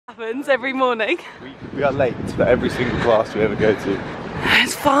Happens every morning. We are late for every single class we ever go to.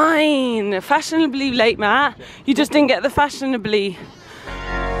 It's fine. Fashionably late, Matt. You just didn't get the fashionably.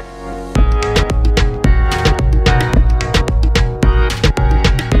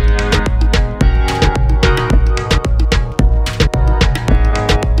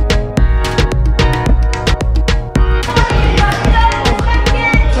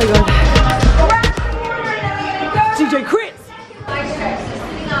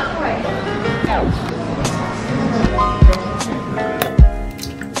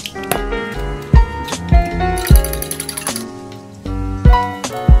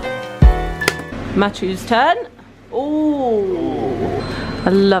 Matchoo's turn. Oh, I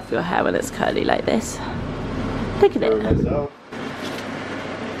love your hair when it's curly like this. Look at it.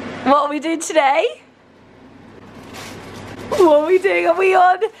 What are we doing today? What are we doing? Are we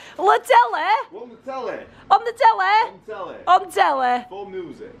on La Tele? On the telly. On the Tele? On telly. On Tele. For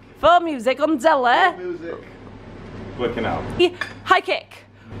music. For music on Tele. For music. Working out. High kick.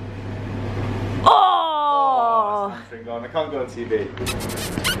 Oh! I can't go on TV.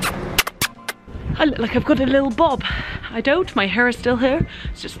 I look like I've got a little bob. I don't, my hair is still here,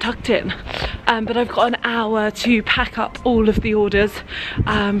 it's just tucked in. But I've got an hour to pack up all of the orders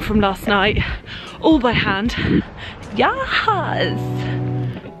from last night, all by hand. Yes!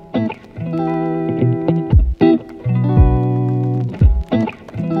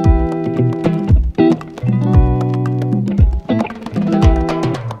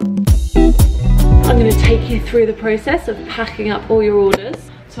 I'm going to take you through the process of packing up all your orders.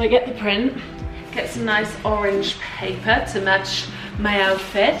 So I get the print. Get some nice orange paper to match my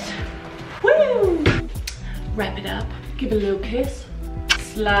outfit. Woo! Wrap it up, give it a little kiss,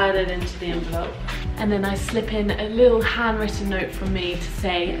 slide it into the envelope. And then I slip in a little handwritten note from me to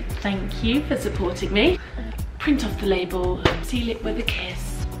say thank you for supporting me. Print off the label, seal it with a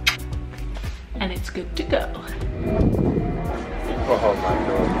kiss, and it's good to go. Oh my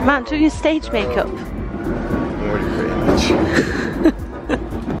god. Matt, do your stage makeup. Already pretty much.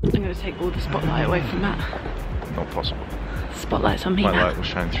 I'm going to take all the spotlight away from Matt. Not possible. Spotlight's on me My now. light will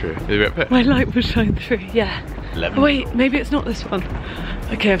shine through. Is it a bit? My light will shine through, yeah. 11. Oh, wait, maybe it's not this one.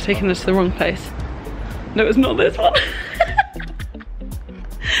 Okay, I've taken this to the wrong place. No, it's not this one.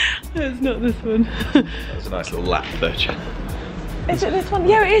 No, it's not this one. That was a nice little lap there, Chen. Is it this one?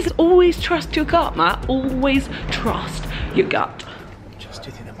 Yeah, it is. Always trust your gut, Matt. Always trust your gut. Just do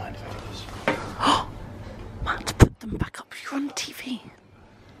you think they mind if I do this? Oh, Matt, put them back up. You're on TV.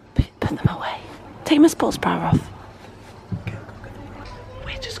 Put them away. Take my sports bra off.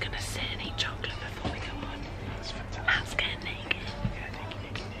 We're just going to sit and eat chocolate before we go on. That's fantastic. Matt's getting naked.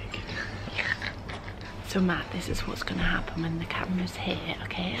 So Matt, this is what's going to happen when the camera's here,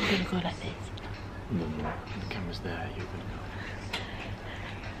 okay? I'm going to go like this. No, the camera's there, you're gonna go.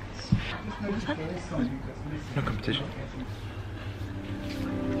 What was that? No competition.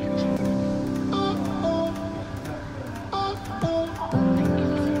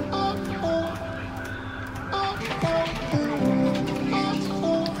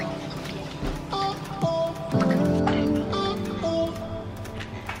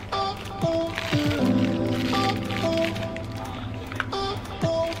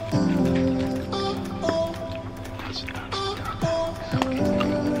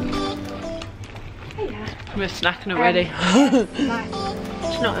 We're snacking already.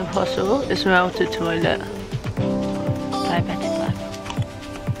 It's not impossible, it's an outer toilet. Diabetic life.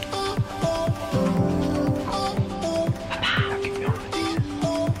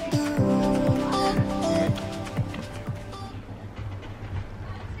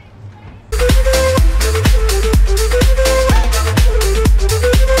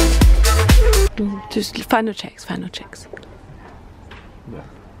 Just final checks, final checks. Yeah,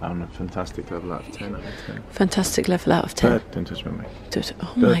 I'm a fantastic level out of 10 out of 10. Fantastic level out of 10. Don't touch my mic.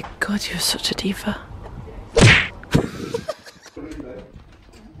 Oh my god, you're such a diva.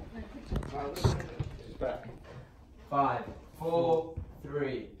 5, 4,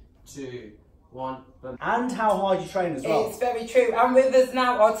 3, 2, 1. And how hard you train as well. It's very true. And with us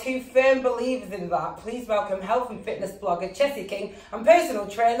now are two firm believers in that. Please welcome health and fitness blogger Chessie King and personal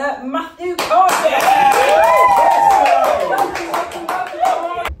trainer Matchuu. You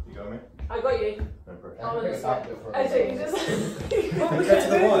got me? I got you. What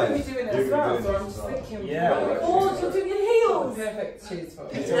we doing it as well, so I'm just thinking. Yeah. Oh, you're doing your heels. Perfect shoes for me.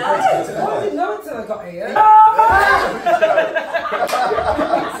 I didn't know until I got here.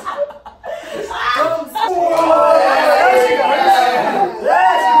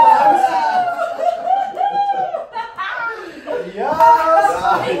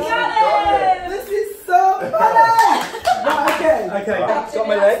 Okay, got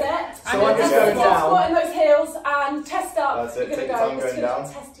my leg. it. So I'm just going down. Squat in those heels and test up. That's it. You're Take gonna your time go. going down.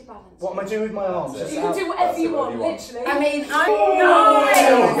 Test your balance. What am I doing with my arms? That's it. You can do whatever you want, literally. I mean, No!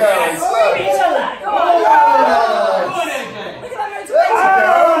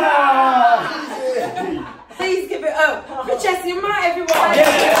 please give it up for Chessie and Matt, everyone.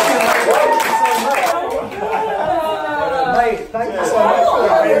 Mate, thank you so much for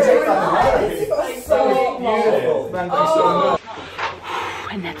that. So beautiful. Thank you so much.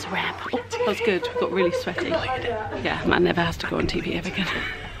 And that's a wrap. Oh, that was good. We got really sweaty. Yeah, man never has to go on TV ever again.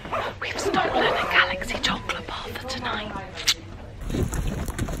 We've stolen a Galaxy chocolate bar for tonight.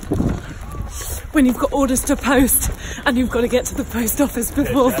 When you've got orders to post and you've got to get to the post office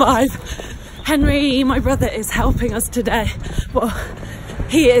before 5. Henry, my brother, is helping us today. Well,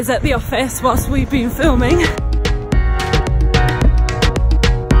 he is at the office whilst we've been filming.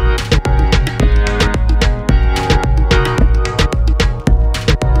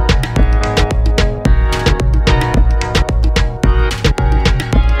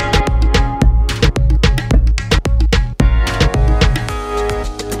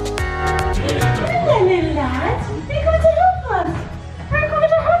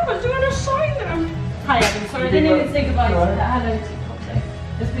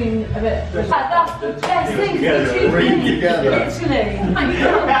 It's been a bit. That's the best thing to bring together. Literally.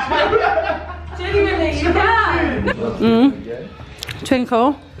 Genuinely, you can.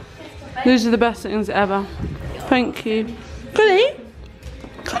 Twinkle. These are the best things ever. Thank you. Goody.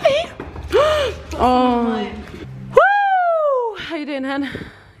 Goody. Oh. Woo! How you doing, Hen? You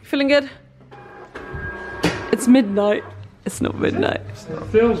feeling good? It's midnight. It's not midnight. It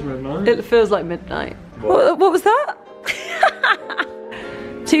feels midnight. It feels like midnight. What was that?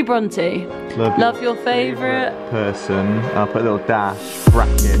 To Bronte. Love your favourite person. I'll put a little dash,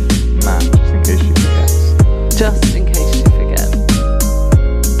 bracket, Matt, just in case she forgets. Just in case you forget.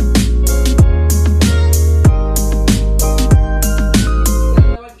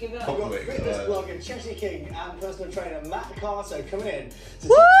 Fitness blogger Chessie King and personal trainer Matt coming in.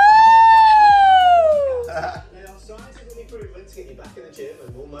 Woo! Now, scientifically proven to get you back in the gym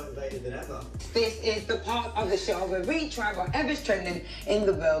and more motivated than ever. This is the part of the show where we try whatever's trending in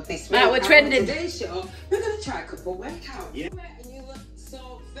the world this week. Matt, we're trending. On today's show, we're going to try a couple workouts. Yeah. And you look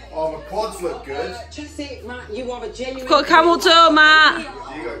so fit. Oh, my quads look good. Chessie, Matt, you are a genuine... Got a camel toe, Matt.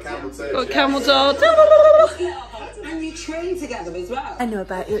 You got camel toe. Got a camel toe. And you train together as well. I know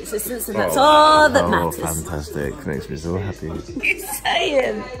about your existence and that's all that matters. Fantastic. Makes me so happy. He's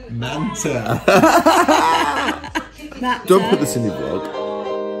saying. Manta. Don't put this in your vlog.